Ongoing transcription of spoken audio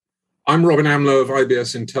I'm Robin Amlôt of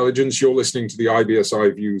IBS Intelligence. You're listening to the IBS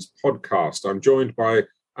iViews podcast. I'm joined by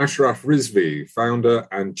Ashraf Rizvi, founder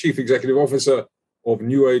and chief executive officer of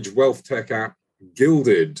new age wealth tech app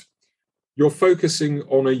Guilded. You're focusing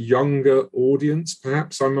on a younger audience,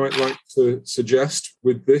 perhaps I might like to suggest,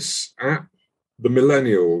 with this app, the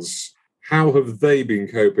millennials. How have they been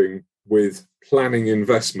coping with planning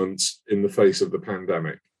investments in the face of the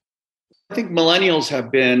pandemic? I think millennials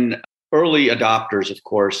have been early adopters, of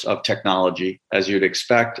course, of technology, as you'd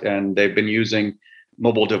expect, and they've been using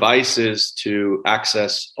mobile devices to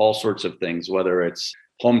access all sorts of things, whether it's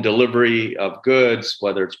home delivery of goods,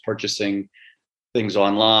 whether it's purchasing things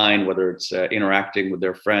online, whether it's interacting with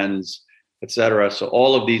their friends, et cetera. So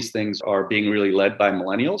all of these things are being really led by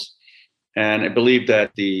millennials. And I believe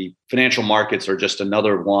that the financial markets are just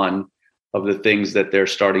another one of the things that they're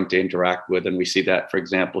starting to interact with. And we see that, for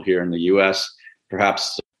example, here in the US,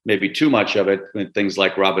 perhaps maybe too much of it with things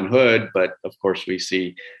like Robinhood, but of course we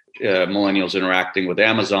see millennials interacting with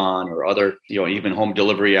Amazon or other, even home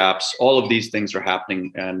delivery apps. All of these things are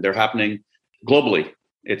happening, and they're happening globally.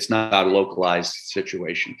 It's not a localized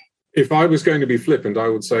situation. If I was going to be flippant, I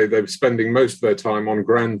would say they're spending most of their time on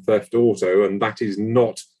Grand Theft Auto, and that is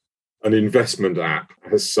not an investment app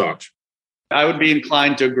as such. I would be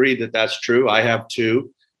inclined to agree that that's true. I have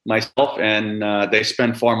two myself, and they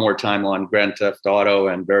spend far more time on Grand Theft Auto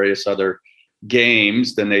and various other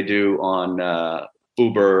games than they do on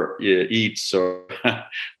Uber Eats or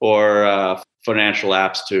financial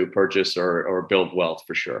apps to purchase or build wealth,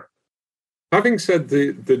 for sure. Having said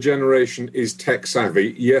the generation is tech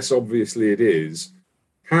savvy, yes, obviously it is.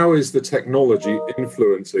 How is the technology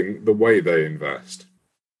influencing the way they invest?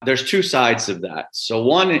 There's two sides of that. So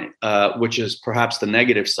one, which is perhaps the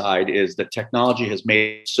negative side, is that technology has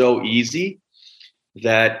made it so easy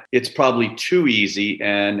that it's probably too easy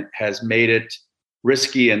and has made it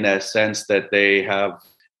risky in the sense that they have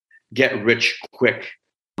get rich quick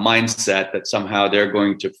mindset that somehow they're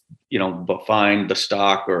going to, find the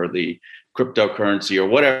stock or the cryptocurrency or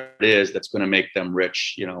whatever it is that's going to make them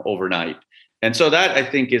rich, overnight. And so that, I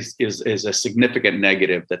think, is a significant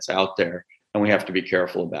negative that's out there, and we have to be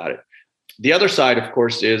careful about it. The other side, of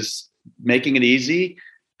course, is making it easy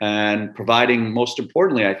and providing, most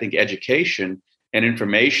importantly, I think, education and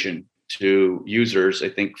information to users. I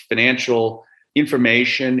think financial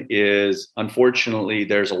information is, unfortunately,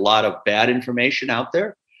 there's a lot of bad information out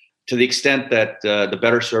there. To the extent that the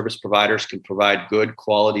better service providers can provide good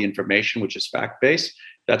quality information, which is fact-based,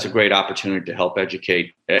 that's a great opportunity to help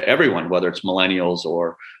educate everyone, whether it's millennials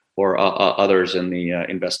or others in the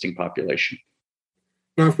investing population.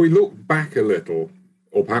 Now, if we look back a little,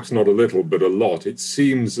 or perhaps not a little, but a lot, it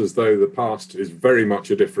seems as though the past is very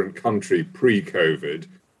much a different country pre-COVID.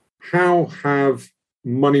 How have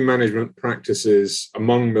money management practices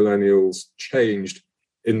among millennials changed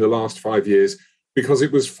in the last 5 years? Because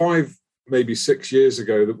it was 5, maybe 6 years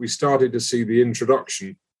ago that we started to see the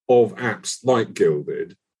introduction of apps like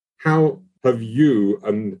Guilded. How have you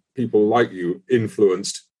and people like you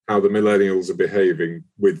influenced how the millennials are behaving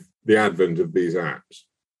with the advent of these apps?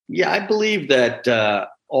 Yeah, I believe that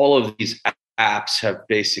all of these apps have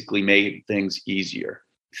basically made things easier.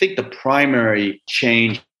 I think the primary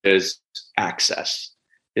change is access,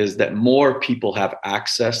 is that more people have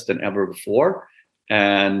access than ever before.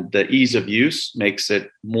 And the ease of use makes it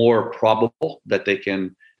more probable that they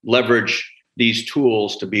can leverage these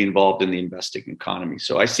tools to be involved in the investing economy.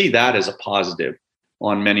 So I see that as a positive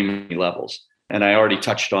on many, many levels. And I already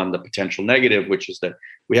touched on the potential negative, which is that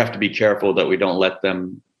we have to be careful that we don't let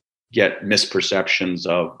them get misperceptions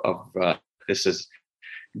of this is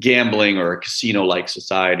gambling or a casino-like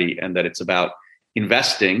society, and that it's about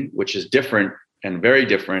investing, which is different and very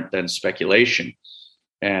different than speculation.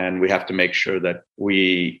 And we have to make sure that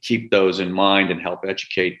we keep those in mind and help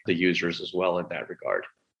educate the users as well in that regard.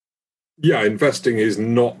 Yeah, investing is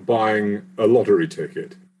not buying a lottery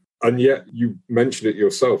ticket. And yet you mentioned it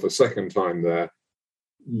yourself a second time there.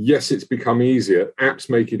 Yes, it's become easier. Apps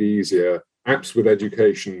make it easier. Apps with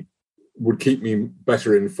education would keep me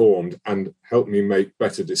better informed and help me make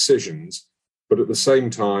better decisions. But at the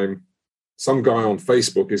same time, some guy on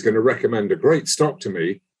Facebook is going to recommend a great stock to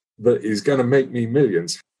me that is going to make me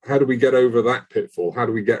millions. How do we get over that pitfall? How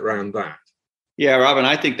do we get around that? Yeah, Robin,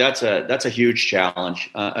 I think that's a huge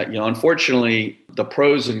challenge. Unfortunately, the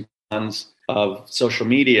pros and cons of social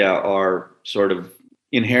media are sort of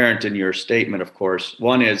inherent in your statement, of course.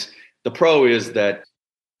 One is, the pro is that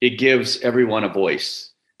it gives everyone a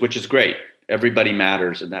voice, which is great. Everybody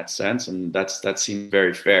matters in that sense, and that seems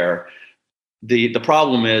very fair. The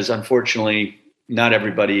problem is, unfortunately, not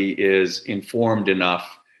everybody is informed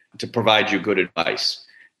enough to provide you good advice.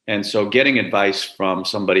 And so getting advice from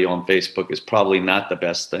somebody on Facebook is probably not the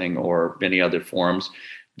best thing, or many other forums.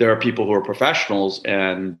 There are people who are professionals,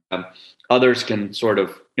 and others can sort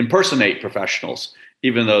of impersonate professionals,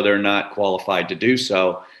 even though they're not qualified to do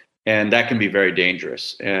so. And that can be very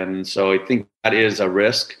dangerous. And so I think that is a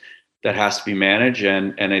risk that has to be managed.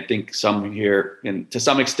 And I think to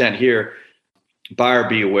some extent here, buyer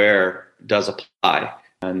beware does apply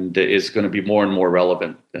and is going to be more and more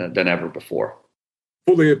relevant than ever before.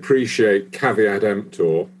 Fully appreciate caveat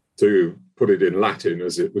emptor, to put it in Latin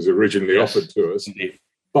as it was originally offered to us. Indeed.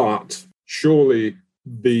 But surely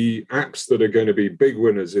the apps that are going to be big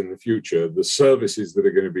winners in the future, the services that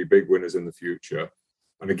are going to be big winners in the future,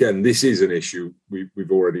 and again, this is an issue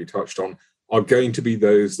we've already touched on, are going to be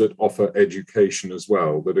those that offer education as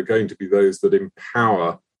well, that are going to be those that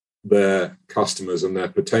empower their customers and their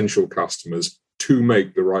potential customers to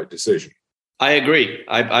make the right decision. I agree.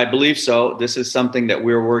 I believe so. This is something that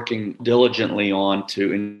we're working diligently on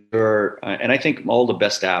to ensure, and I think all the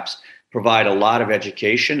best apps provide a lot of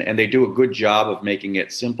education, and they do a good job of making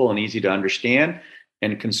it simple and easy to understand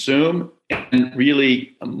and consume. And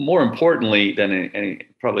really, more importantly than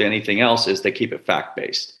probably anything else, is they keep it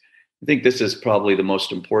fact-based. I think this is probably the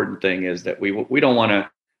most important thing, is that we don't want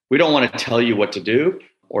to tell you what to do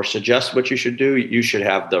or suggest what you should do. You should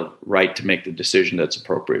have the right to make the decision that's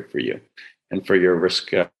appropriate for you and for your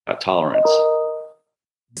risk tolerance.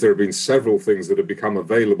 There have been several things that have become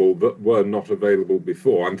available that were not available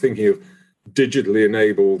before. I'm thinking of digitally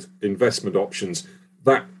enabled investment options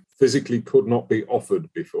that physically could not be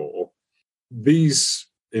offered before. These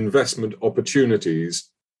investment opportunities,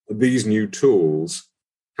 these new tools,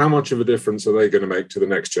 how much of a difference are they going to make to the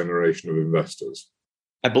next generation of investors?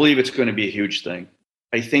 I believe it's going to be a huge thing.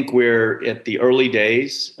 I think we're at the early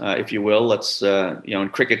days, if you will. Let's, in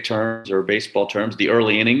cricket terms or baseball terms, the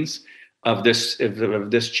early innings of this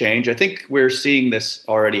change. I think we're seeing this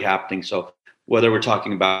already happening. So whether we're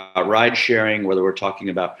talking about ride sharing, whether we're talking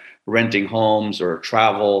about renting homes or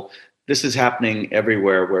travel, this is happening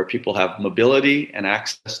everywhere where people have mobility and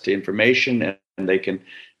access to information, and they can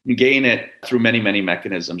gain it through many, many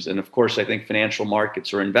mechanisms. And of course, I think financial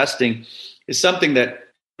markets or investing is something that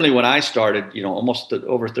when I started, almost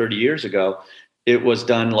over 30 years ago, it was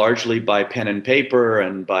done largely by pen and paper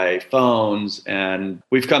and by phones. And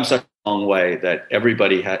we've come such a long way that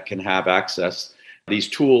everybody can have access. These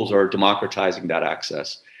tools are democratizing that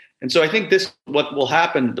access. And so I think what will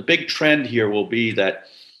happen, the big trend here will be that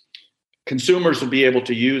consumers will be able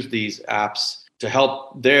to use these apps to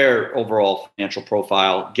help their overall financial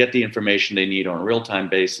profile, get the information they need on a real-time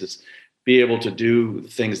basis, be able to do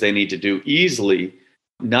things they need to do easily,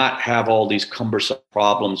 not have all these cumbersome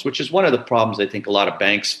problems, which is one of the problems I think a lot of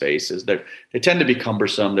banks face, is that they tend to be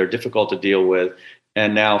cumbersome, they're difficult to deal with.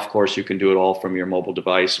 And now, of course, you can do it all from your mobile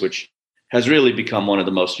device, which has really become one of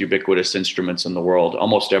the most ubiquitous instruments in the world.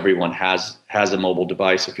 Almost everyone has a mobile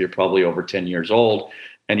device if you're probably over 10 years old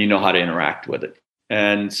and you know how to interact with it.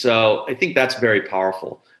 And so I think that's very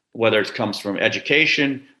powerful, whether it comes from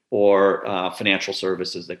education or financial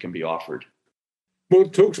services that can be offered. Well,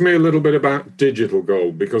 talk to me a little bit about digital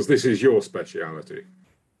gold, because this is your speciality.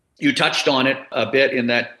 You touched on it a bit in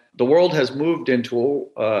that the world has moved into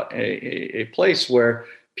a place where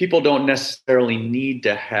people don't necessarily need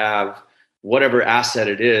to have whatever asset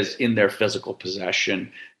it is in their physical possession,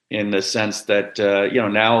 in the sense that,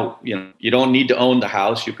 now, you don't need to own the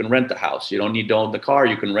house, you can rent the house. You don't need to own the car,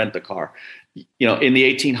 you can rent the car. In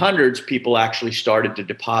the 1800s, people actually started to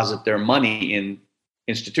deposit their money in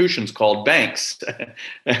institutions called banks.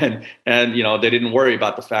 and they didn't worry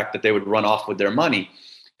about the fact that they would run off with their money.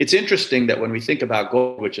 It's interesting that when we think about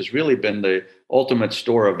gold, which has really been the ultimate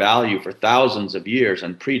store of value for thousands of years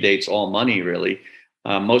and predates all money, really,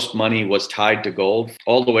 most money was tied to gold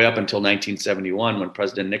all the way up until 1971, when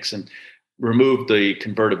President Nixon removed the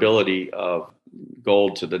convertibility of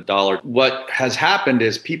gold to the dollar. What has happened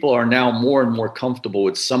is people are now more and more comfortable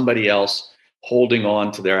with somebody else holding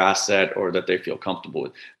on to their asset or that they feel comfortable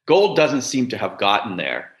with. Gold doesn't seem to have gotten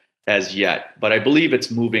there as yet, but I believe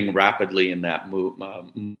it's moving rapidly in that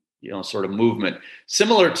sort of movement.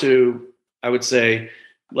 Similar to, I would say,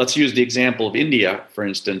 let's use the example of India, for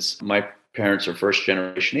instance. My parents are first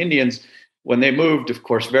generation Indians. When they moved, of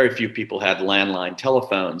course, very few people had landline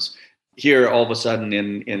telephones. Here, all of a sudden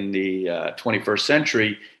in the 21st century,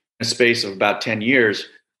 in a space of about 10 years,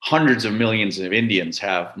 hundreds of millions of Indians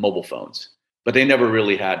have mobile phones, but they never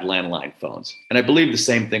really had landline phones. And I believe the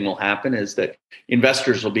same thing will happen, is that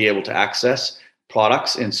investors will be able to access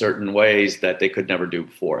products in certain ways that they could never do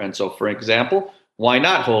before. And so, for example, why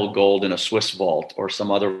not hold gold in a Swiss vault or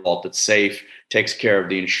some other vault that's safe, takes care of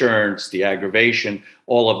the insurance, the aggravation,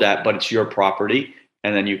 all of that, but it's your property,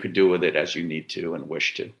 and then you could do with it as you need to and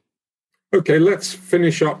wish to. Okay, let's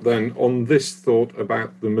finish up then on this thought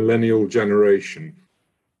about the millennial generation.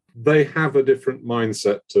 They have a different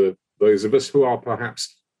mindset to those of us who are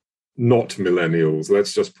perhaps not millennials,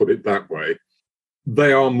 let's just put it that way.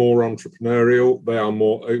 They are more entrepreneurial, they are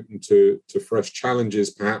more open to fresh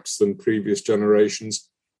challenges perhaps than previous generations.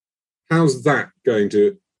 How's that going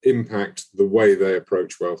to impact the way they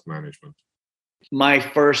approach wealth management? My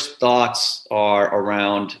first thoughts are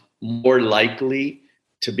around more likely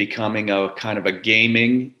to becoming a kind of a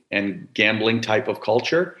gaming and gambling type of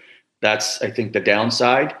culture. That's, I think, the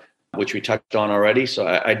downside, which we touched on already. So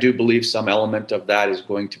I do believe some element of that is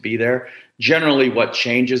going to be there. Generally, what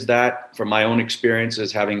changes that, from my own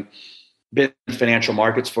experiences, having been in financial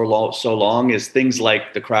markets for so long, is things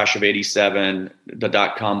like the crash of 87, the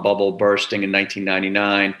dot-com bubble bursting in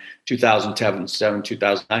 1999, 2007,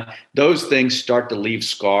 2009. Those things start to leave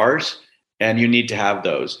scars, and you need to have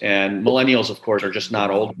those. And millennials, of course, are just not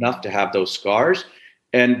old enough to have those scars.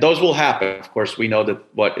 And those will happen. Of course, we know that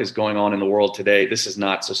what is going on in the world today, this is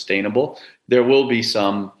not sustainable. There will be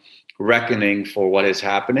some reckoning for what is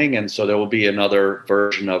happening. And so there will be another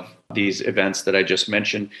version of these events that I just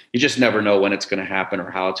mentioned. You just never know when it's going to happen or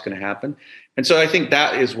how it's going to happen. And so I think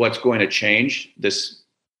that is what's going to change this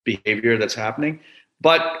behavior that's happening.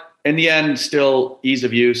 But in the end, still ease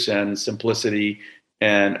of use and simplicity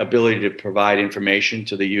and ability to provide information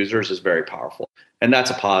to the users is very powerful. And that's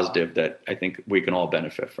a positive that I think we can all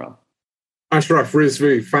benefit from. Ashraf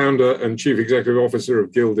Rizvi, founder and chief executive officer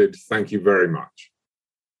of Gilded, thank you very much.